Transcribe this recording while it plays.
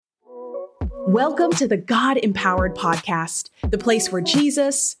Welcome to the God Empowered Podcast, the place where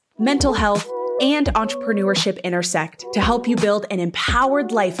Jesus, mental health, and entrepreneurship intersect to help you build an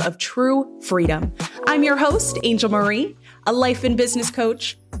empowered life of true freedom. I'm your host, Angel Marie, a life and business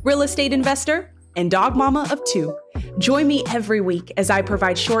coach, real estate investor, and dog mama of two. Join me every week as I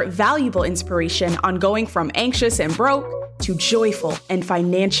provide short, valuable inspiration on going from anxious and broke to joyful and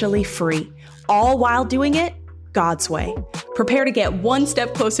financially free, all while doing it God's way. Prepare to get one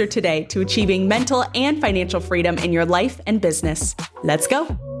step closer today to achieving mental and financial freedom in your life and business. Let's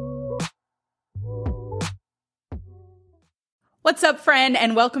go. What's up, friend,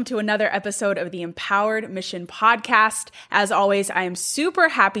 and welcome to another episode of the Empowered Mission Podcast. As always, I am super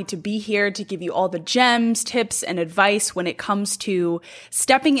happy to be here to give you all the gems, tips, and advice when it comes to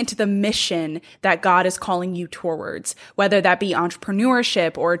stepping into the mission that God is calling you towards, whether that be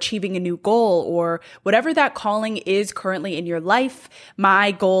entrepreneurship or achieving a new goal or whatever that calling is currently in your life.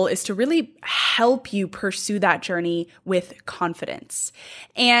 My goal is to really help you pursue that journey with confidence.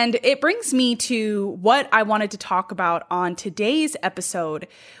 And it brings me to what I wanted to talk about on today's episode,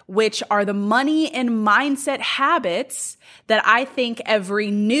 which are the money and mindset habits that I think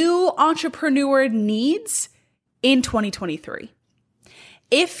every new entrepreneur needs in 2023.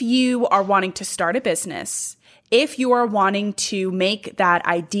 If you are wanting to start a business, if you are wanting to make that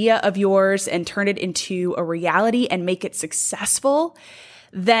idea of yours and turn it into a reality and make it successful,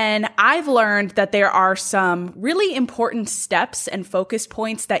 then I've learned that there are some really important steps and focus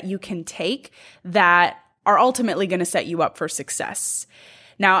points that you can take that are ultimately going to set you up for success.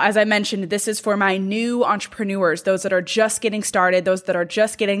 Now, as I mentioned, this is for my new entrepreneurs, those that are just getting started, those that are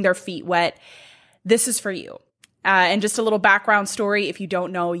just getting their feet wet. This is for you. And just a little background story, if you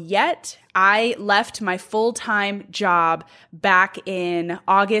don't know yet, I left my full-time job back in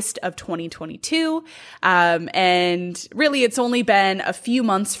August of 2022. And really, it's only been a few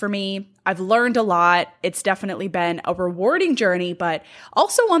months for me. I've learned a lot. It's definitely been a rewarding journey, but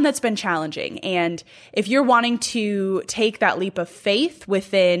also one that's been challenging. And if you're wanting to take that leap of faith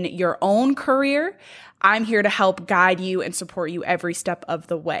within your own career, I'm here to help guide you and support you every step of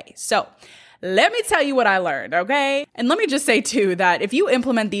the way. So let me tell you what I learned, okay? And let me just say too that if you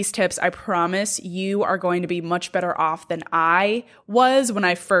implement these tips, I promise you are going to be much better off than I was when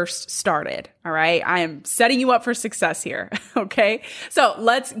I first started, all right? I am setting you up for success here, okay? So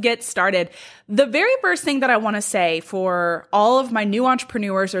let's get started. The very first thing that I want to say for all of my new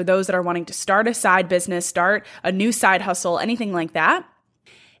entrepreneurs or those that are wanting to start a side business, start a new side hustle, anything like that,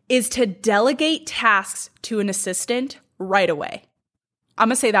 is to delegate tasks to an assistant right away. I'm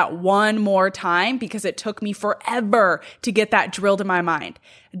going to say that one more time because it took me forever to get that drilled in my mind.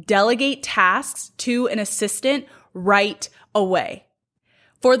 Delegate tasks to an assistant right away.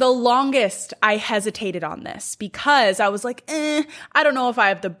 For the longest, I hesitated on this because I was like, I don't know if I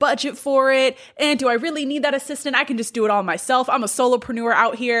have the budget for it. And do I really need that assistant? I can just do it all myself. I'm a solopreneur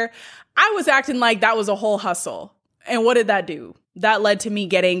out here. I was acting like that was a whole hustle. And what did that do? That led to me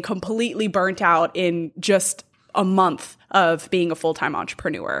getting completely burnt out in just a month of being a full-time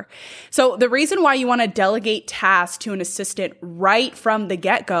entrepreneur. So the reason why you want to delegate tasks to an assistant right from the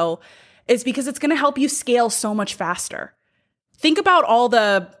get-go is because it's going to help you scale so much faster. Think about all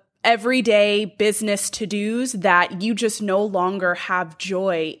the everyday business to-dos that you just no longer have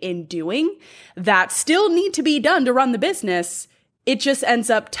joy in doing that still need to be done to run the business. It just ends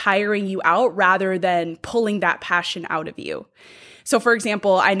up tiring you out rather than pulling that passion out of you. So for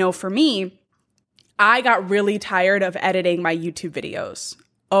example, I know for me, I got really tired of editing my YouTube videos.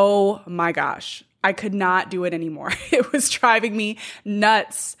 Oh my gosh, I could not do it anymore. It was driving me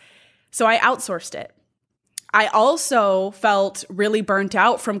nuts. So I outsourced it. I also felt really burnt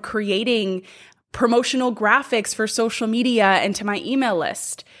out from creating promotional graphics for social media and to my email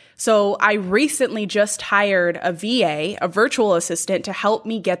list. So I recently just hired a VA, a virtual assistant, to help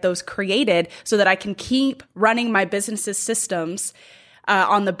me get those created so that I can keep running my business's systems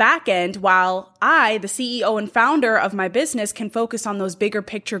on the back end while I, the CEO and founder of my business, can focus on those bigger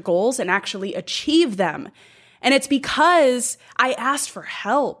picture goals and actually achieve them. And it's because I asked for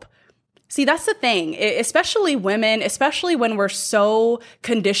help. See, that's the thing, especially women, especially when we're so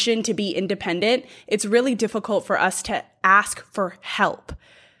conditioned to be independent, it's really difficult for us to ask for help.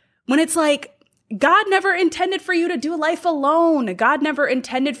 When it's like, God never intended for you to do life alone. God never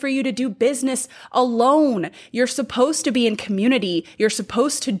intended for you to do business alone. You're supposed to be in community. You're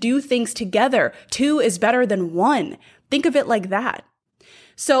supposed to do things together. Two is better than one. Think of it like that.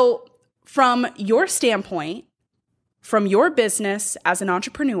 So from your standpoint, from your business as an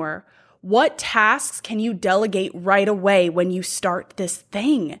entrepreneur, what tasks can you delegate right away when you start this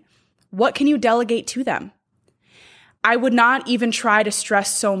thing? What can you delegate to them? I would not even try to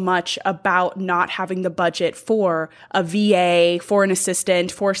stress so much about not having the budget for a VA, for an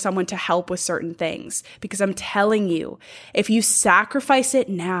assistant, for someone to help with certain things. Because I'm telling you, if you sacrifice it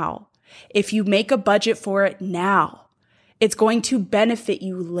now, if you make a budget for it now, it's going to benefit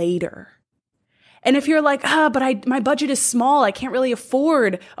you later. And if you're like, but my budget is small, I can't really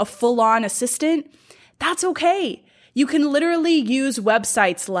afford a full-on assistant, that's okay. You can literally use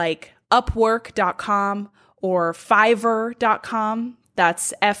websites like Upwork.com or Fiverr.com.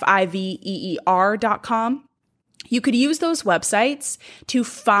 That's Fiverr.com. You could use those websites to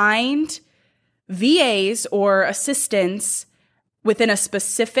find VAs or assistants within a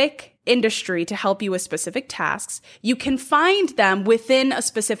specific industry to help you with specific tasks. You can find them within a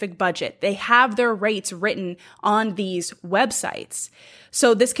specific budget. They have their rates written on these websites.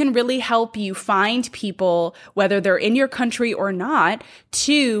 So this can really help you find people, whether they're in your country or not,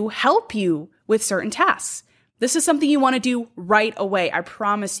 to help you with certain tasks. This is something you want to do right away. I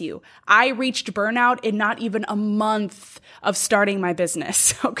promise you. I reached burnout in not even a month of starting my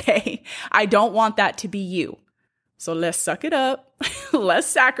business. Okay. I don't want that to be you. So let's suck it up. Let's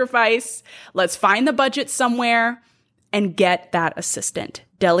sacrifice. Let's find the budget somewhere and get that assistant.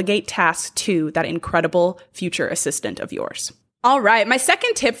 Delegate tasks to that incredible future assistant of yours. All right. My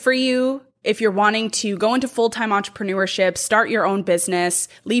second tip for you, if you're wanting to go into full-time entrepreneurship, start your own business,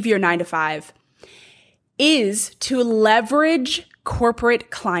 leave your 9-to-5, is to leverage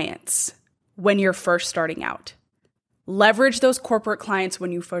corporate clients when you're first starting out. Leverage those corporate clients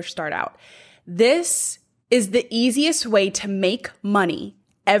when you first start out. This is the easiest way to make money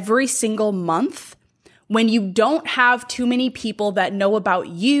every single month when you don't have too many people that know about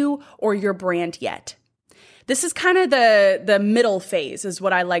you or your brand yet. This is kind of the middle phase is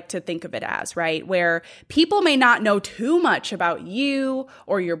what I like to think of it as, right? Where people may not know too much about you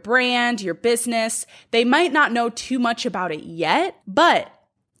or your brand, your business. They might not know too much about it yet, but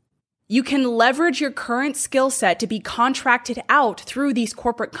you can leverage your current skill set to be contracted out through these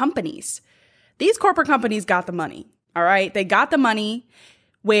corporate companies. These corporate companies got the money, all right? They got the money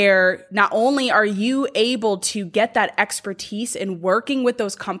where not only are you able to get that expertise in working with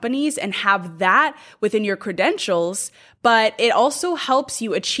those companies and have that within your credentials, but it also helps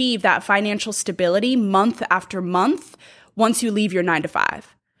you achieve that financial stability month after month once you leave your 9-to-5.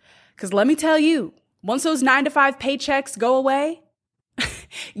 Because let me tell you, once those 9-to-5 paychecks go away,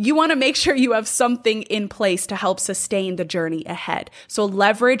 you want to make sure you have something in place to help sustain the journey ahead. So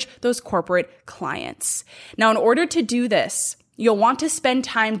leverage those corporate clients. Now, in order to do this, you'll want to spend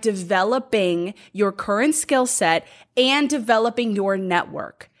time developing your current skill set and developing your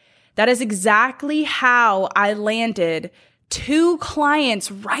network. That is exactly how I landed 2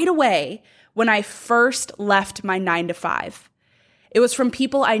 clients right away when I first left my 9-to-5. It was from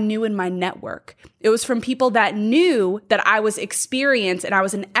people I knew in my network. It was from people that knew that I was experienced and I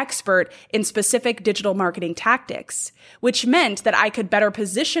was an expert in specific digital marketing tactics, which meant that I could better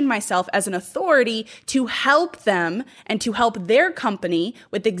position myself as an authority to help them and to help their company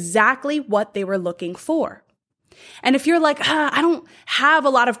with exactly what they were looking for. And if you're like, I don't have a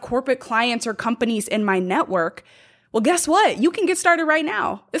lot of corporate clients or companies in my network, well, guess what? You can get started right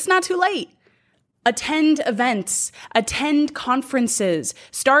now. It's not too late. Attend events, attend conferences,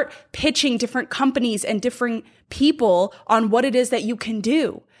 start pitching different companies and different people on what it is that you can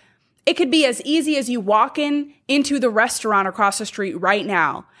do. It could be as easy as you walking into the restaurant across the street right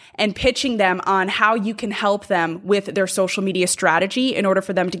now and pitching them on how you can help them with their social media strategy in order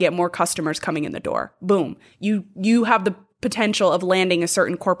for them to get more customers coming in the door. Boom. You have the potential of landing a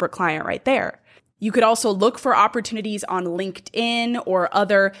certain corporate client right there. You could also look for opportunities on LinkedIn or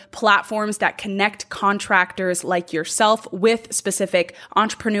other platforms that connect contractors like yourself with specific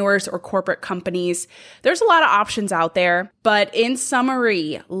entrepreneurs or corporate companies. There's a lot of options out there, but in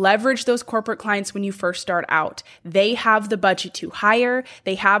summary, leverage those corporate clients when you first start out. They have the budget to hire.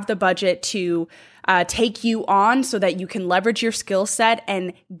 They have the budget to take you on so that you can leverage your skill set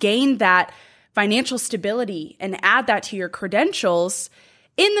and gain that financial stability and add that to your credentials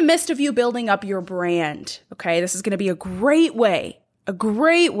in the midst of you building up your brand. Okay, this is going to be a great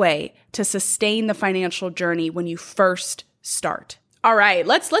way to sustain the financial journey when you first start. All right,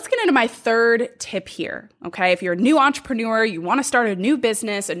 let's get into my third tip here. Okay, if you're a new entrepreneur, you want to start a new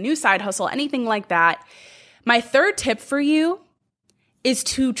business, a new side hustle, anything like that, my third tip for you is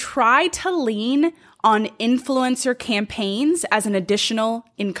to try to lean on influencer campaigns as an additional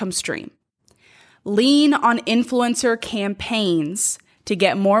income stream. Lean on influencer campaigns to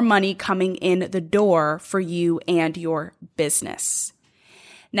get more money coming in the door for you and your business.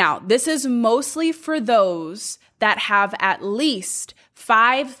 Now, this is mostly for those that have at least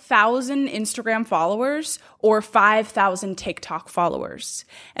 5,000 Instagram followers or 5,000 TikTok followers.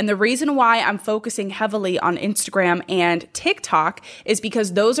 And the reason why I'm focusing heavily on Instagram and TikTok is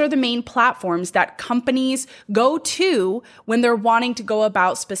because those are the main platforms that companies go to when they're wanting to go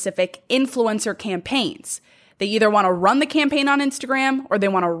about specific influencer campaigns. They either want to run the campaign on Instagram or they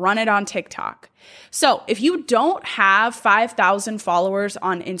want to run it on TikTok. So if you don't have 5,000 followers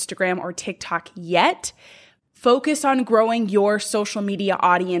on Instagram or TikTok yet, focus on growing your social media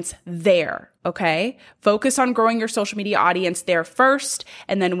audience there, okay? Focus on growing your social media audience there first.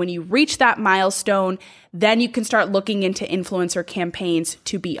 And then when you reach that milestone, then you can start looking into influencer campaigns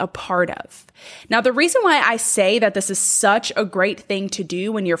to be a part of. Now, the reason why I say that this is such a great thing to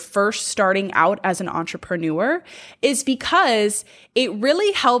do when you're first starting out as an entrepreneur is because it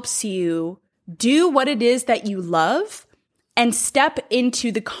really helps you do what it is that you love and step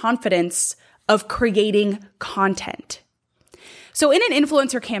into the confidence of creating content. So in an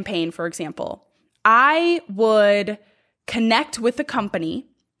influencer campaign, for example, I would connect with the company.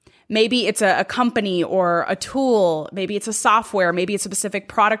 Maybe it's a company or a tool. Maybe it's a software. Maybe it's a specific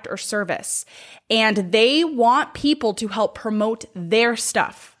product or service. And they want people to help promote their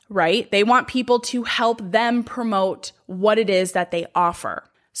stuff, right? They want people to help them promote what it is that they offer.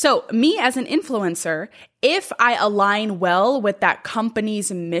 So me as an influencer, if I align well with that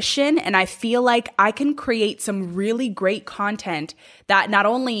company's mission and I feel like I can create some really great content that not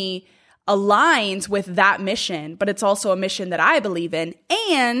only aligns with that mission, but it's also a mission that I believe in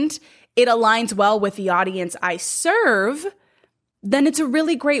and it aligns well with the audience I serve, then it's a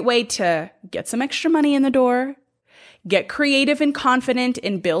really great way to get some extra money in the door, get creative and confident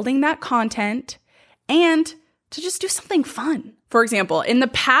in building that content, and to just do something fun. For example, in the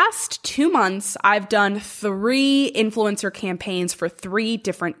past 2 months, I've done 3 influencer campaigns for 3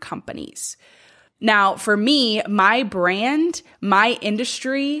 different companies. Now, for me, my brand, my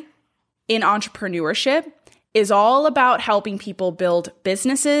industry in entrepreneurship is all about helping people build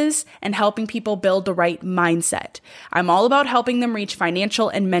businesses and helping people build the right mindset. I'm all about helping them reach financial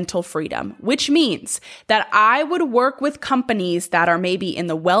and mental freedom, which means that I would work with companies that are maybe in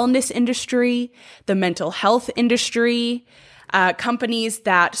the wellness industry, the mental health industry, companies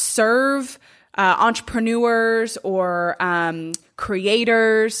that serve entrepreneurs or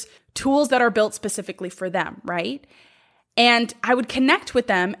creators, tools that are built specifically for them, right? And I would connect with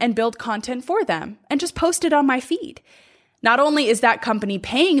them and build content for them and just post it on my feed. Not only is that company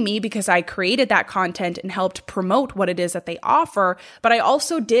paying me because I created that content and helped promote what it is that they offer, but I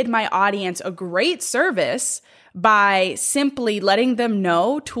also did my audience a great service by simply letting them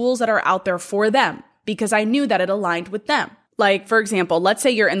know tools that are out there for them because I knew that it aligned with them. Like, for example, let's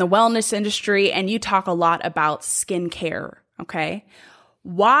say you're in the wellness industry and you talk a lot about skincare, okay?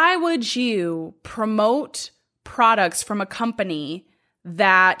 Why would you promote products from a company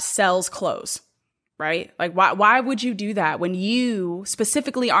that sells clothes, right? Like, why would you do that when you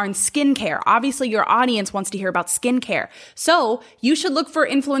specifically are in skincare? Obviously, your audience wants to hear about skincare. So you should look for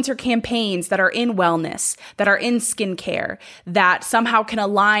influencer campaigns that are in wellness, that are in skincare, that somehow can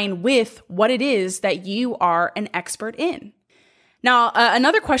align with what it is that you are an expert in. Now,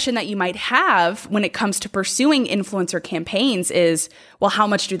 another question that you might have when it comes to pursuing influencer campaigns is, well, how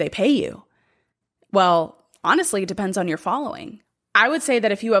much do they pay you? Well, honestly, it depends on your following. I would say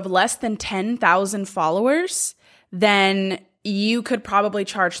that if you have less than 10,000 followers, then you could probably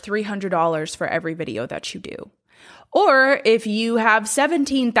charge $300 for every video that you do. Or if you have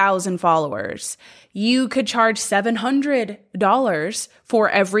 17,000 followers, you could charge $700 for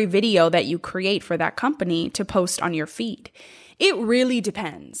every video that you create for that company to post on your feed. It really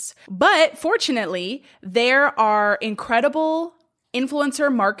depends. But fortunately, there are incredible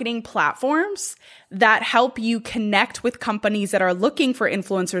influencer marketing platforms that help you connect with companies that are looking for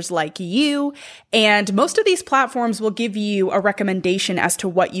influencers like you. And most of these platforms will give you a recommendation as to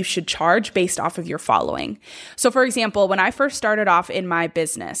what you should charge based off of your following. So for example, when I first started off in my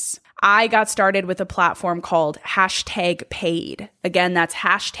business, I got started with a platform called #paid. Again, that's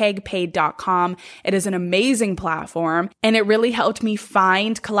 #paid.com. It is an amazing platform, and it really helped me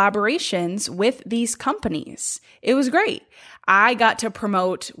find collaborations with these companies. It was great. I got to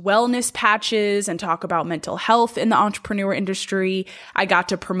promote wellness patches and talk about mental health in the entrepreneur industry. I got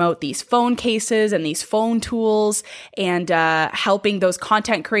to promote these phone cases and these phone tools and helping those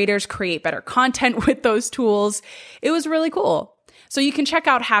content creators create better content with those tools. It was really cool. So you can check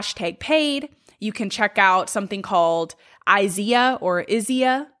out #paid. You can check out something called Izea or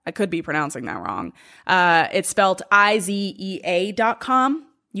Izea. I could be pronouncing that wrong. It's spelled IZEA.com.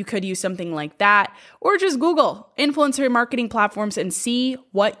 You could use something like that, or just Google influencer marketing platforms and see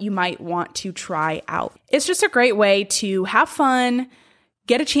what you might want to try out. It's just a great way to have fun,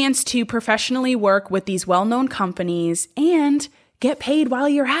 get a chance to professionally work with these well-known companies and get paid while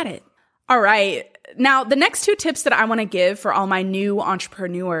you're at it. All right. Now, the next 2 tips that I want to give for all my new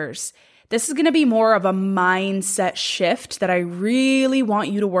entrepreneurs, this is going to be more of a mindset shift that I really want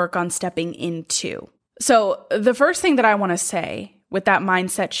you to work on stepping into. So the first thing that I want to say with that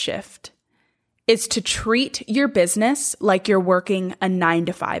mindset shift is to treat your business like you're working a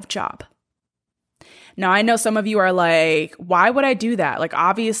 9-to-5 job. Now, I know some of you are like, why would I do that? Like,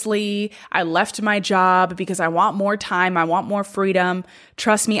 obviously, I left my job because I want more time. I want more freedom.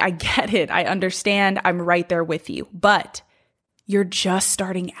 Trust me, I get it. I understand. I'm right there with you. But you're just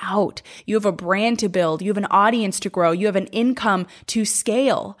starting out. You have a brand to build. You have an audience to grow. You have an income to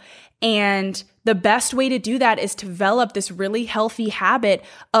scale. And the best way to do that is to develop this really healthy habit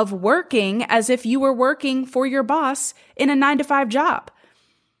of working as if you were working for your boss in a 9-to-5 job.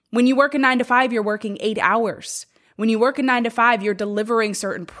 When you work a 9-to-5, you're working 8 hours. When you work a 9-to-5, you're delivering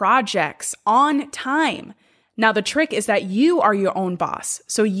certain projects on time. Now, the trick is that you are your own boss.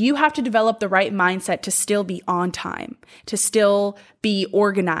 So you have to develop the right mindset to still be on time, to still be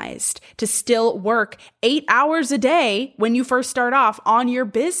organized, to still work 8 hours a day when you first start off on your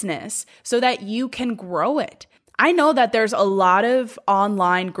business so that you can grow it. I know that there's a lot of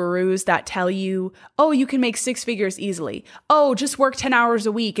online gurus that tell you, oh, you can make 6 figures easily. Oh, just work 10 hours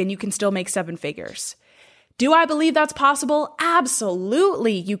a week and you can still make 7 figures. Do I believe that's possible?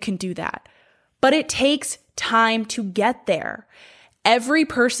 Absolutely, you can do that. But it takes time to get there. Every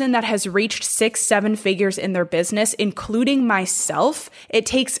person that has reached 6-7 figures in their business, including myself, it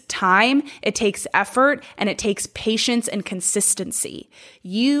takes time, it takes effort, and it takes patience and consistency.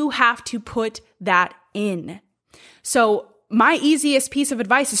 You have to put that in. So my easiest piece of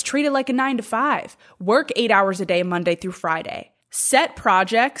advice is treat it like a 9-to-5. Work 8 hours a day, Monday through Friday. Set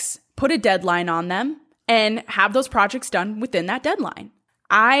projects, put a deadline on them, and have those projects done within that deadline.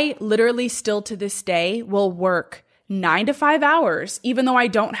 I literally still to this day will work 9 to 5 hours, even though I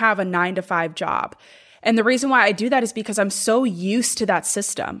don't have a 9-to-5 job. And the reason why I do that is because I'm so used to that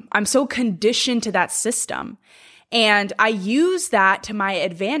system. I'm so conditioned to that system. And I use that to my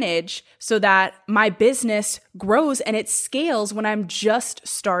advantage so that my business grows and it scales when I'm just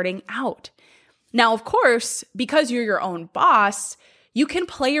starting out. Now, of course, because you're your own boss, you can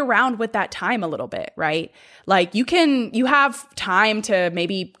play around with that time a little bit, right? Like you have time to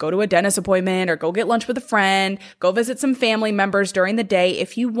maybe go to a dentist appointment or go get lunch with a friend, go visit some family members during the day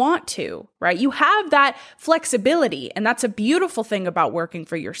if you want to, right? You have that flexibility, and that's a beautiful thing about working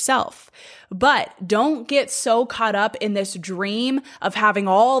for yourself. But don't get so caught up in this dream of having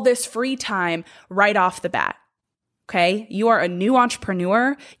all this free time right off the bat. Okay, you are a new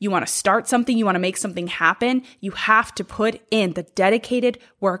entrepreneur. You want to start something. You want to make something happen. You have to put in the dedicated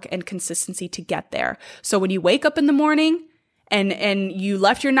work and consistency to get there. So when you wake up in the morning and you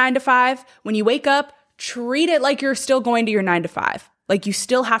left your 9-to-5, when you wake up, treat it like you're still going to your 9-to-5. Like you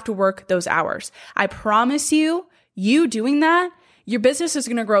still have to work those hours. I promise you doing that, your business is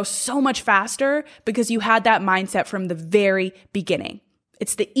going to grow so much faster because you had that mindset from the very beginning.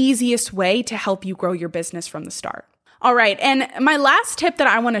 It's the easiest way to help you grow your business from the start. All right. And my last tip that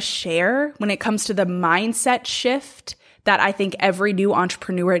I want to share when it comes to the mindset shift that I think every new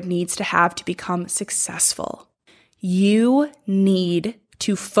entrepreneur needs to have to become successful. You need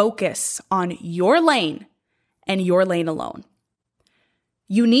to focus on your lane and your lane alone.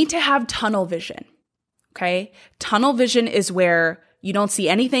 You need to have tunnel vision. Okay. Tunnel vision is where you don't see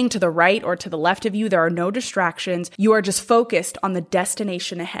anything to the right or to the left of you. There are no distractions. You are just focused on the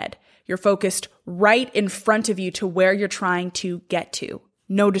destination ahead. You're focused right in front of you to where you're trying to get to.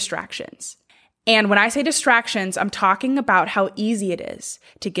 No distractions. And when I say distractions, I'm talking about how easy it is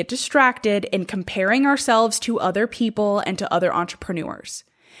to get distracted in comparing ourselves to other people and to other entrepreneurs.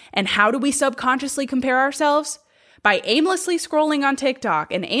 And how do we subconsciously compare ourselves? By aimlessly scrolling on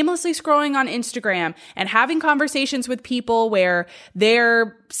TikTok and aimlessly scrolling on Instagram and having conversations with people where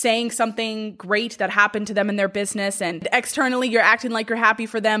they're saying something great that happened to them in their business, and externally you're acting like you're happy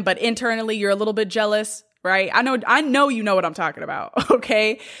for them, but internally you're a little bit jealous, right? I know you know what I'm talking about,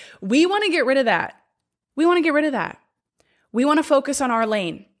 okay? We want to get rid of that. We want to focus on our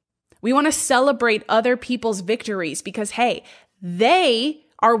lane. We want to celebrate other people's victories because, hey, they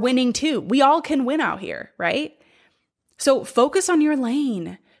are winning too. We all can win out here, right? So focus on your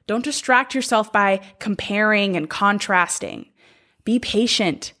lane. Don't distract yourself by comparing and contrasting. Be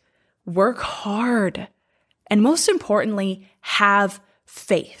patient, work hard, and most importantly, have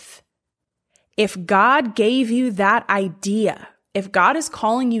faith. If God gave you that idea, if God is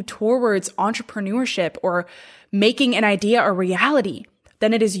calling you towards entrepreneurship or making an idea a reality,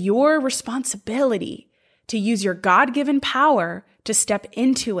 then it is your responsibility to use your God-given power to step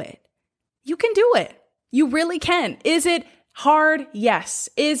into it. You can do it. You really can. Is it hard? Yes.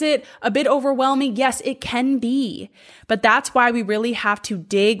 Is it a bit overwhelming? Yes, it can be. But that's why we really have to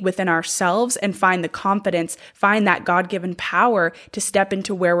dig within ourselves and find the confidence, find that God-given power to step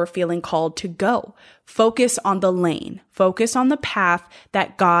into where we're feeling called to go. Focus on the lane. Focus on the path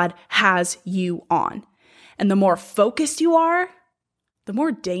that God has you on. And the more focused you are, the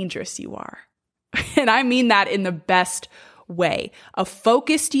more dangerous you are. And I mean that in the best way. A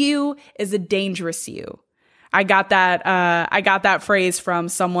focused you is a dangerous you. I got that phrase from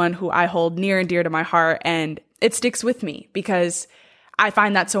someone who I hold near and dear to my heart, and it sticks with me because I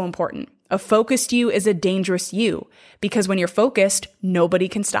find that so important. A focused you is a dangerous you because when you're focused, nobody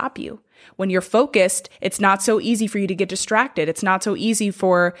can stop you. When you're focused, it's not so easy for you to get distracted. It's not so easy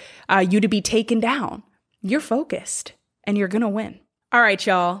for you to be taken down. You're focused and you're going to win. All right,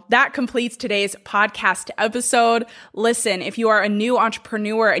 y'all, that completes today's podcast episode. Listen, if you are a new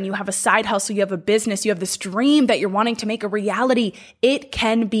entrepreneur and you have a side hustle, you have a business, you have this dream that you're wanting to make a reality, it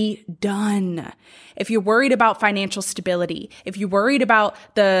can be done. If you're worried about financial stability, if you're worried about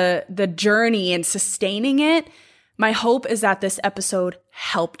the journey and sustaining it, my hope is that this episode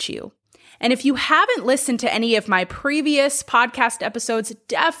helped you. And if you haven't listened to any of my previous podcast episodes,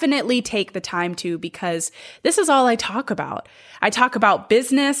 definitely take the time to, because this is all I talk about. I talk about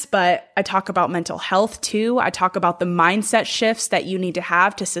business, but I talk about mental health too. I talk about the mindset shifts that you need to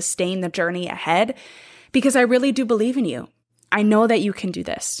have to sustain the journey ahead, because I really do believe in you. I know that you can do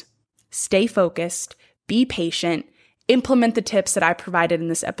this. Stay focused, be patient, implement the tips that I provided in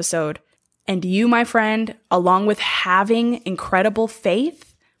this episode. And you, my friend, along with having incredible faith,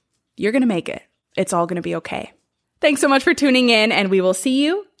 you're going to make it. It's all going to be okay. Thanks so much for tuning in, and we will see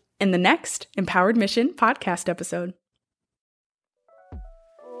you in the next Empowered Mission podcast episode.